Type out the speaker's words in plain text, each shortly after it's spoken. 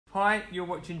Hi, you're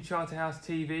watching Charterhouse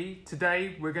TV.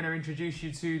 Today we're going to introduce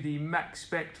you to the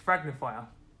Maxspect Fragnifier.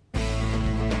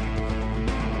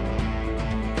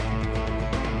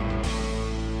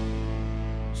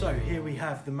 So here we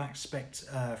have the Maxspect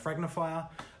Fragnifier.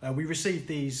 We received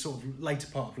these sort of later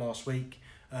part of last week,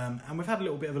 and we've had a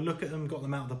little bit of a look at them, got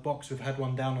them out of the box. We've had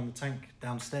one down on the tank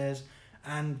downstairs,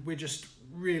 and we're just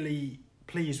really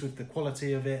pleased with the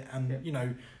quality of it and you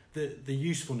know the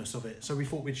usefulness of it. So we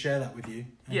thought we'd share that with you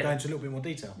and go into a little bit more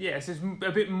detail. Yes, it's a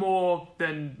bit more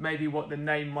than maybe what the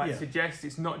name might suggest.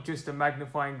 It's not just a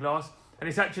magnifying glass, and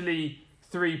it's actually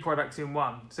 3 products in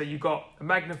one. So you've got a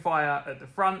magnifier at the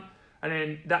front, and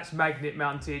then that's magnet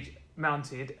mounted,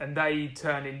 and they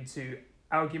turn into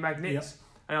algae magnets.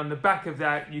 And on the back of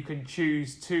that, you can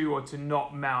choose to or to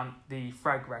not mount the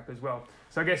frag rack as well.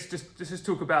 So I guess just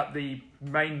talk about the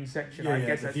main section. I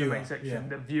guess that's the main section,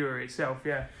 the viewer itself.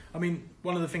 Yeah. I mean,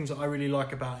 one of the things that I really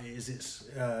like about it is it's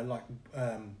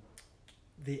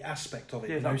the aspect of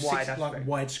it. Yeah, like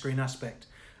widescreen aspect.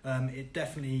 It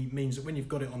definitely means that when you've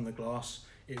got it on the glass,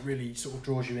 it really sort of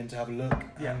draws you in to have a look,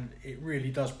 and it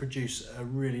really does produce a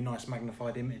really nice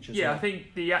magnified image as well. Yeah, I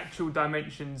think the actual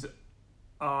dimensions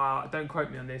are, don't quote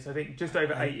me on this, I think just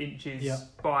over 8 inches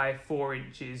by 4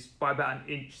 inches by about an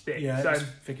inch thick. Yeah, so that's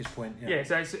thickest point. Yeah,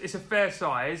 so it's a fair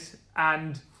size,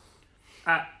 and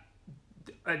at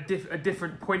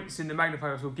different points in the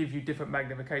magnifiers will give you different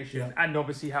magnification, and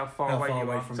obviously how far away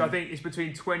you are. So I think it's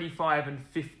between 25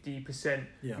 and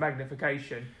 50%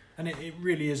 magnification. And it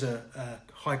really is a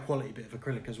high quality bit of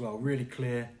acrylic as well, really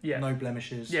clear, no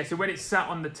blemishes. Yeah, so when it's sat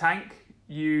on the tank,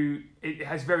 it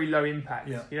has very low impact.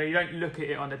 Yeah. You know, you don't look at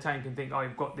it on the tank and think, oh,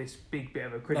 you've got this big bit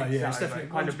of acrylic. No, it's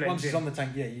definitely, once it's on the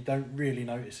tank, you don't really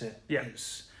notice it. Yeah.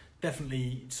 It's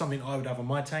definitely something I would have on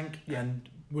my tank and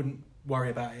wouldn't worry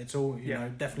about it at all. You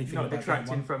know, definitely feel not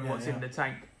detracting from what's in the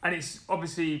tank. And it's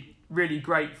obviously really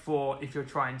great for if you're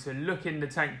trying to look in the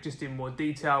tank just in more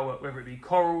detail, whether it be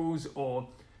corals or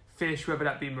fish, whether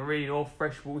that be marine or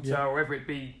freshwater, or whether it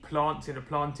be plants in a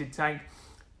planted tank.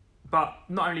 But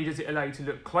not only does it allow you to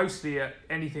look closely at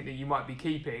anything that you might be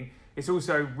keeping, it's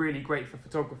also really great for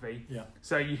photography. Yeah.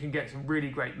 So you can get some really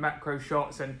great macro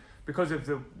shots, and because of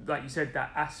the, like you said,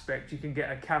 that aspect, you can get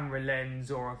a camera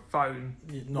lens or a phone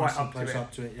nice and close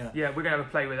up to it. Yeah, we're gonna have a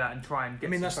play with that and try and get. I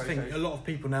mean, some that's photos. the thing. A lot of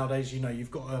people nowadays,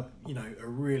 you've got a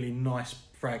really nice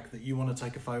frag that you want to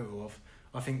take a photo of.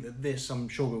 I think that this, I'm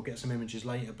sure we'll get some images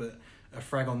later, but a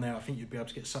frag on there, I think you'd be able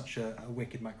to get such a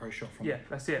wicked macro shot from it. Yeah,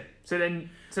 that's it. So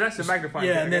that's the magnifying.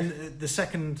 Yeah, and then the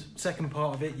second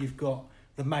part of it, you've got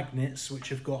the magnets, which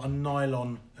have got a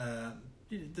nylon,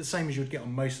 the same as you would get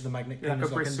on most of the magnet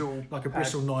cleaners, like a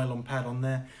bristle nylon pad on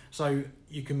there. So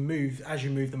you can move, as you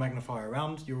move the magnifier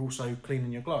around, you're also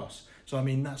cleaning your glass. So I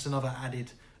mean, that's another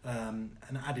added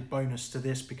bonus to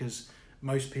this, because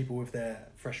most people with their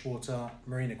freshwater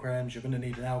marine aquariums, you're going to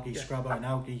need an algae scrubber,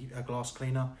 a glass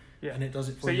cleaner, and it does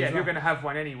it for you. So if you're going to have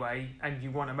one anyway, and you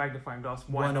want a magnifying glass,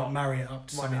 why not marry it up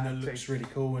to something that looks really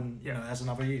cool and has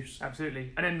another use?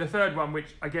 Absolutely. And then the third one,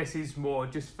 which I guess is more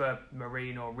just for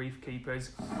marine or reef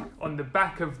keepers, on the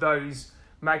back of those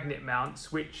magnet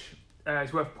mounts, which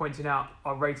is worth pointing out,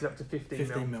 are rated up to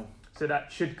 15 mil. So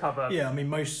that should cover. Yeah, I mean,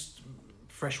 most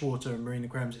freshwater and marine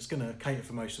aquariums, it's going to cater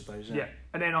for most of those. Yeah,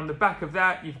 and then on the back of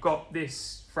that, you've got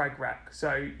this frag rack.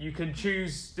 So you can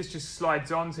choose, this just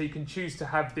slides on, so you can choose to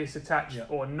have this attached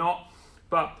or not.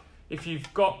 But if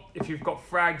you've got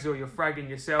frags, or you're fragging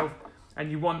yourself, and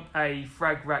you want a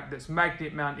frag rack that's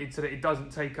magnet mounted so that it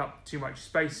doesn't take up too much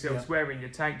space elsewhere in your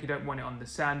tank, you don't want it on the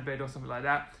sand bed or something like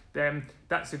that, then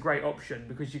that's a great option,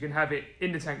 because you can have it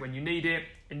in the tank when you need it,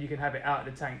 and you can have it out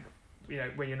of the tank,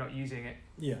 when you're not using it.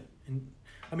 Yeah.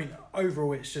 I mean,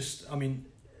 overall, it's just,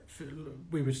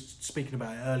 we were speaking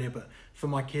about it earlier, but for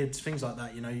my kids, things like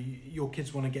that, your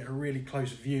kids want to get a really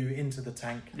close view into the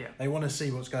tank. Yeah. They want to see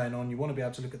what's going on. You want to be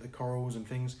able to look at the corals and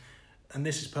things. And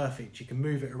this is perfect. You can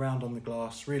move it around on the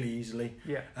glass really easily.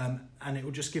 Yeah. And it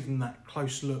will just give them that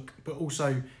close look. But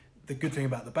also, the good thing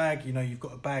about the bag, you've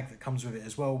got a bag that comes with it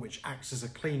as well, which acts as a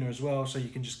cleaner as well. So you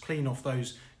can just clean off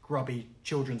those grubby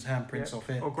children's handprints off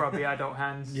it, or grubby adult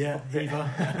hands.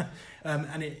 Either.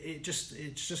 And it's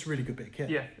just a really good bit of kit.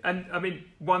 Yeah, and I mean,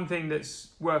 one thing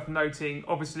that's worth noting,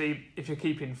 obviously, if you're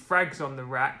keeping frags on the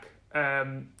rack,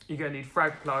 you're going to need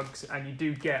frag plugs, and you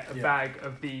do get a bag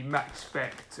of the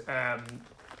Maxspect,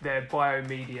 their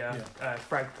biomedia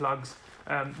frag plugs,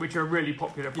 which are a really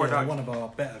popular product. Yeah, one of our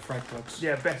better frag plugs.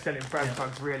 Yeah, best-selling frag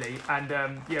plugs, really.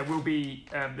 And we'll be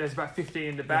there's about 15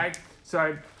 in the bag.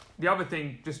 So the other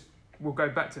thing, we'll go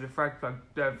back to the frag plug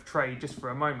tray just for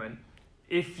a moment.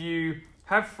 If you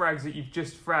have frags that you've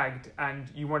just fragged and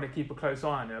you want to keep a close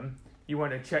eye on them, you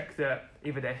want to check that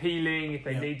either they're healing if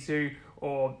they need to,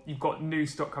 or you've got new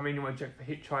stock coming, you want to check for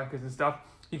hitchhikers and stuff,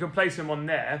 you can place them on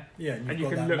there and you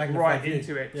can look right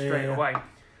into it straight away.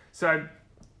 So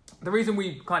the reason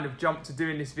we kind of jumped to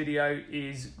doing this video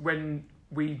is when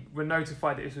we were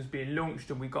notified that this was being launched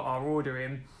and we got our order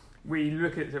in, we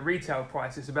look at the retail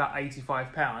price, it's about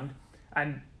 £85,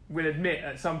 and we'll admit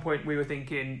at some point we were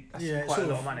thinking that's quite a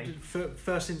lot of money.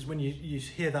 First instance, when you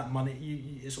hear that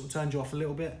money, it sort of turns you off a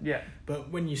little bit. Yeah. But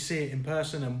when you see it in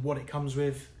person and what it comes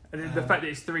with, and the fact that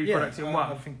it's 3 products in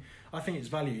one, I think it's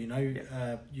value. You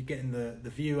know, you're getting the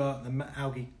viewer, the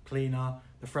algae cleaner,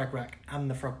 the frag rack, and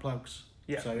the frog plugs.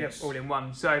 Yeah, so all in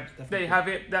one. So there you have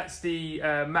it. That's the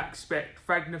Maxspect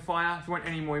Fragnifier. If you want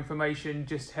any more information,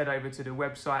 just head over to the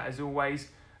website as always.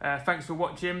 Thanks for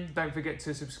watching. Don't forget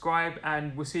to subscribe,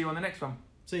 and we'll see you on the next one.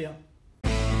 See ya.